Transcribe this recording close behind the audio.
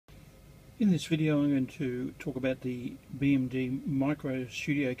In this video I'm going to talk about the BMD Micro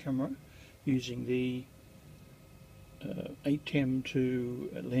Studio Camera using the ATEM to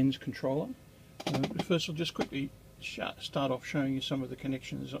lens controller. First I'll just quickly start off showing you some of the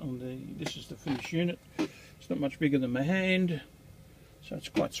connections on this is the finished unit. It's not much bigger than my hand, so it's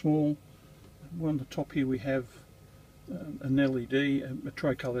quite small. On the top here we have an LED, a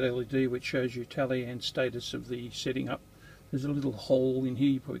tricolored LED, which shows you tally and status of the setting up. There's a little hole in here,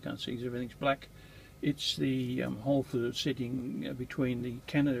 you probably can't see because everything's black. It's the hole for setting between the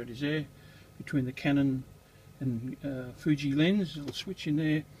Canon, there it is there, between the Canon and Fuji lens, a little switch in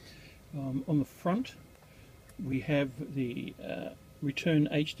there. On the front we have the return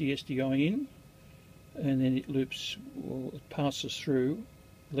HD SDI in, and then it loops, well, it passes through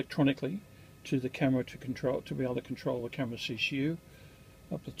electronically to the camera to be able to control the camera CCU.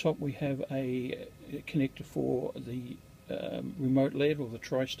 Up the top we have a connector for the remote LED, or the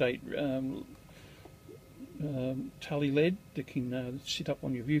tri-state tally LED that can sit up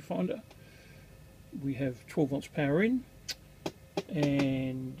on your viewfinder. We have 12 volts power in,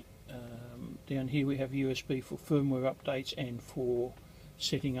 and down here we have USB for firmware updates and for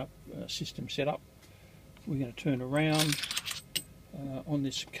setting up system setup. We're going to turn around. On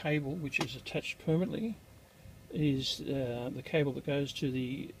this cable, which is attached permanently, is the cable that goes to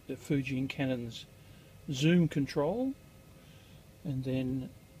the Fuji and Canon's zoom control. And then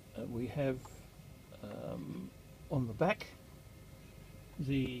we have on the back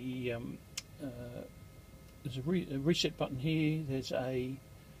there's a reset button here, there's a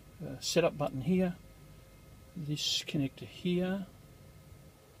setup button here. This connector here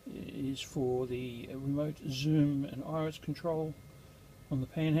is for the remote zoom and iris control on the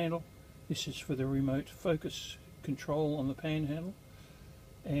pan handle. This is for the remote focus control on the pan handle,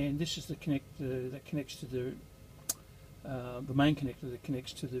 and this is the connector that connects to the main connector that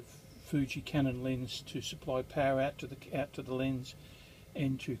connects to the Fuji Canon lens to supply power out to the lens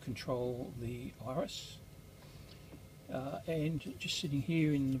and to control the iris. And just sitting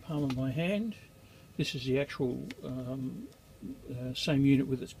here in the palm of my hand, this is the actual same unit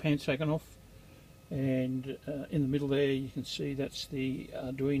with its pants taken off, and in the middle there you can see that's the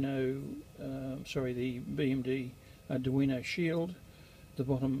Arduino, the BMD Arduino shield. The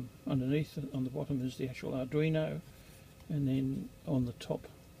bottom underneath, on the bottom, is the actual Arduino, and then on the top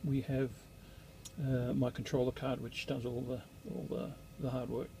we have my controller card, which does all the hard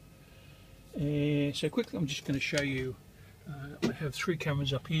work. So quickly I'm just going to show you. I have 3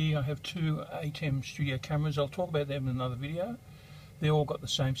 cameras up here. I have 2 ATEM Studio cameras. I'll talk about them in another video. They all got the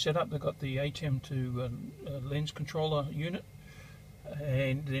same setup. They've got the ATEM to lens controller unit,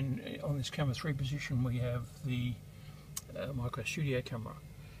 and then on this camera 3 position we have the Micro Studio camera.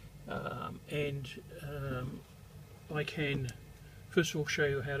 I can first of all show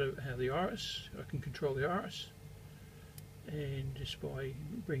you how the iris. I can control the iris, and just by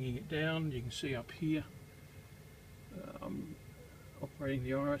bringing it down, you can see up here I'm operating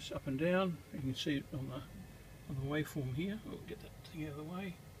the iris up and down. You can see it on the waveform here. I'll get that thing out of the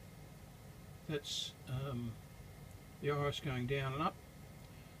way. That's the iris going down and up.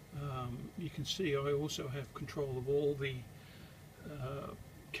 You can see I also have control of all the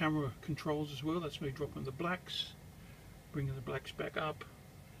camera controls as well. That's me dropping the blacks, bringing the blacks back up,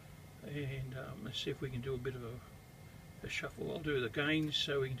 and let's see if we can do a bit of a shuffle. I'll do the gains,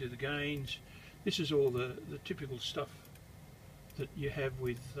 so we can do the gains. This is all the typical stuff that you have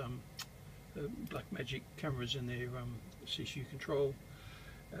with Blackmagic cameras and their CCU control,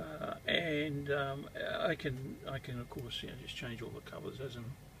 and I can of course just change all the colours as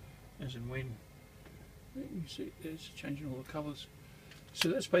and when. You can see there's changing all the colours. So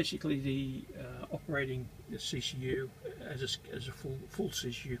that's basically the operating the CCU as a full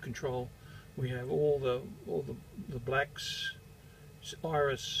CCU control. We have all the blacks,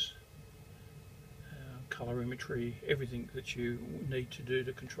 iris, colorimetry, everything that you need to do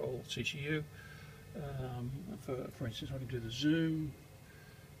to control CCU. For instance, I can do the zoom.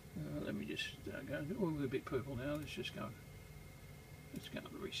 Let me just go. Oh, we're a bit purple now. Let's go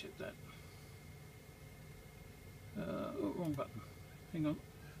and reset that. Oh, wrong button. Hang on.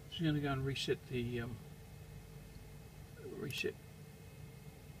 Just going to go and reset the reset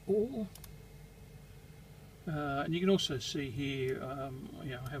all. And you can also see here,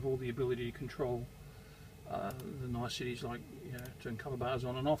 I have all the ability to control the niceties, like turn colour bars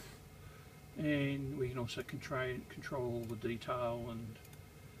on and off, and we can also control all the detail and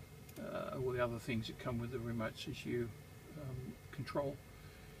all the other things that come with the remote CCU control.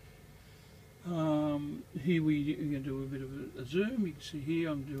 Here we're going to do a bit of a zoom. You can see here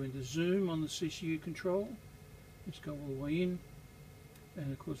I'm doing the zoom on the CCU control. Let's go all the way in.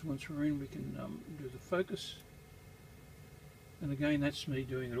 and of course once we're in we can do the focus, and again that's me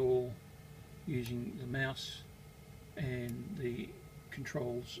doing it all using the mouse and the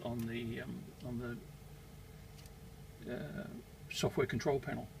controls on the software control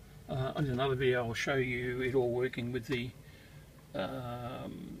panel. On another video I'll show you it all working with the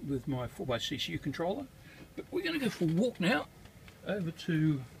with my 4x CCU controller. But we're going to go for a walk now over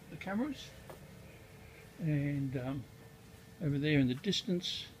to the cameras, and over there in the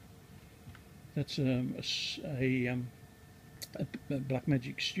distance that's a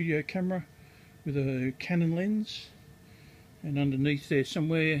Blackmagic Studio camera with a Canon lens, and underneath there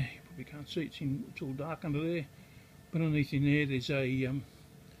somewhere, you probably can't see, it's all dark under there, but underneath in there there's a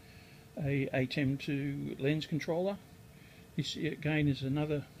ATEM 2 lens controller. This again is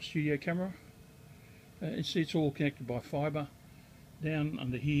another studio camera. It's all connected by fibre. Down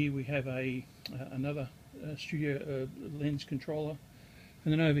under here we have another studio lens controller,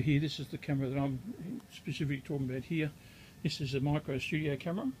 and then over here this is the camera that I'm specifically talking about here. This is a Micro Studio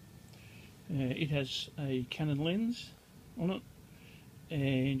Camera. It has a Canon lens on it,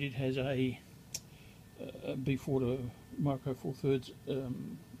 and it has a B4 to Micro 4/3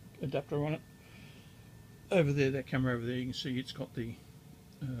 adapter on it. Over there, that camera over there, you can see it's got the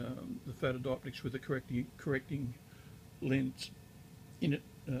photodioptrics with the correcting lens in it,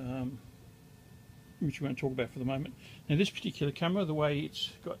 which we won't talk about for the moment. Now this particular camera, the way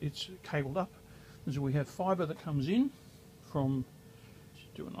it's cabled up is we have fibre that comes in from,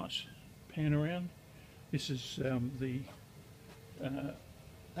 just do a nice pan around. This is the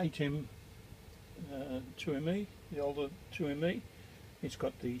ATEM 2ME, the older 2ME. It's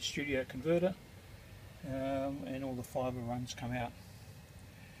got the studio converter, and all the fibre runs come out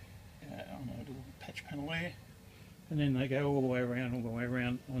on a little patch panel there, and then they go all the way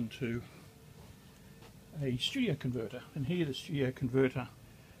around onto a studio converter. And here the studio converter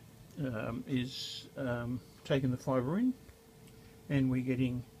is taking the fibre in, and we're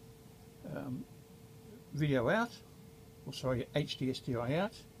getting video out, or sorry, HD SDI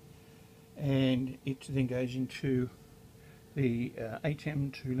out, and it then goes into the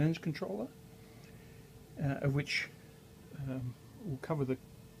ATEM 2 lens controller, of which we'll cover the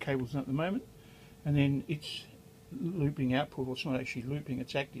cables at the moment, and then its looping output, or it's not actually looping,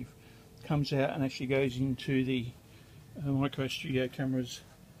 it's active, comes out and actually goes into the Micro Studio camera's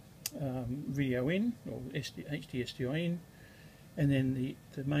video in, or HD SDI in, and then the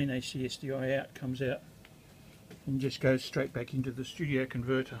main HD SDI out comes out and just goes straight back into the studio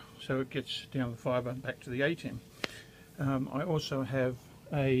converter, so it gets down the fibre back to the ATEM. I also have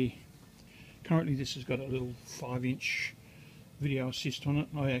currently this has got a little 5-inch video assist on it.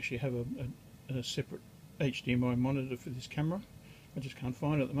 I actually have a separate HDMI monitor for this camera. I just can't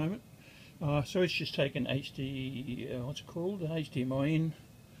find it at the moment. So it's just taken HDMI in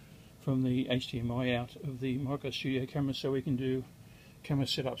from the HDMI out of the Micro Studio camera, so we can do camera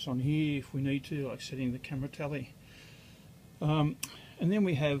setups on here if we need to, like setting the camera tally. And then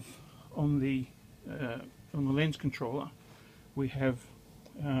we have on the lens controller, we have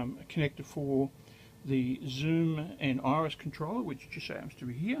a connector for the zoom and iris controller, which just happens to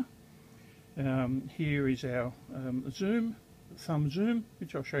be here. Here is our zoom, thumb zoom,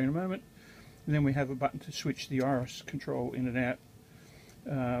 which I'll show you in a moment. And then we have a button to switch the iris control in and out,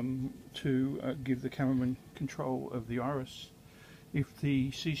 to give the cameraman control of the iris if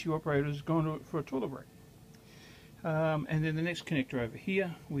the CCU operator has gone for a toilet break. And then the next connector over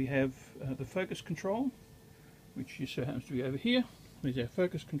here, we have the focus control, which just so happens to be over here. There's our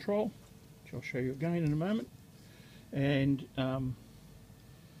focus control, which I'll show you again in a moment. And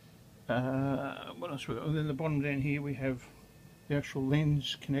what else we got? And then the bottom down here we have the actual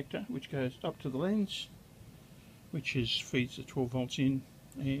lens connector, which goes up to the lens, which feeds the 12 volts in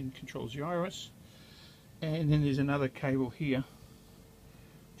and controls the iris. And then there's another cable here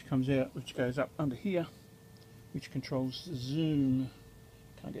which comes out, which goes up under here, which controls the zoom.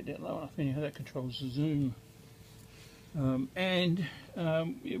 Can't get that low enough anyhow. That controls the zoom.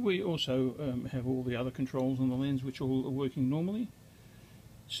 We also have all the other controls on the lens, which all are working normally.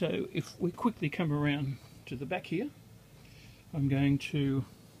 So if we quickly come around to the back here, I'm going to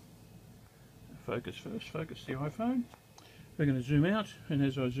focus first, focus the iPhone. We're going to zoom out, and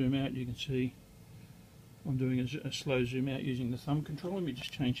as I zoom out you can see I'm doing a slow zoom out using the thumb control. Let me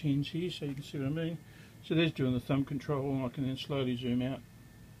just change hands here so you can see what I mean. So there's doing the thumb control, and I can then slowly zoom out,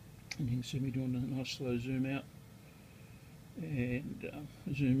 and you can see me doing a nice slow zoom out and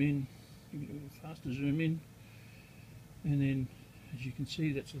zoom in, give it a little faster zoom in, and then as you can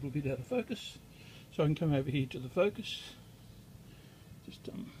see that's a little bit out of focus, so I can come over here to the focus. Just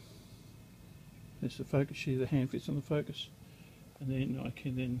there's the focus here, the hand fits on the focus, and then I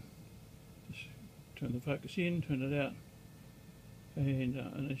can then just turn the focus in, turn it out,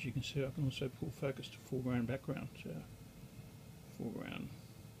 and as you can see I can also pull focus to foreground, background, so foreground,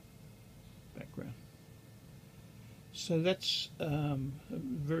 background. So that's a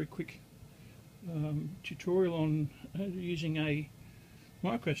very quick tutorial on using a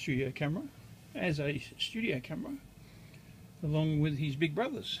Micro Studio camera as a studio camera along with his big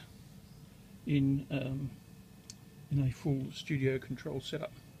brothers in a full studio control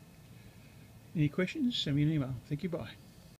setup. Any questions? Send me an email. Thank you, bye.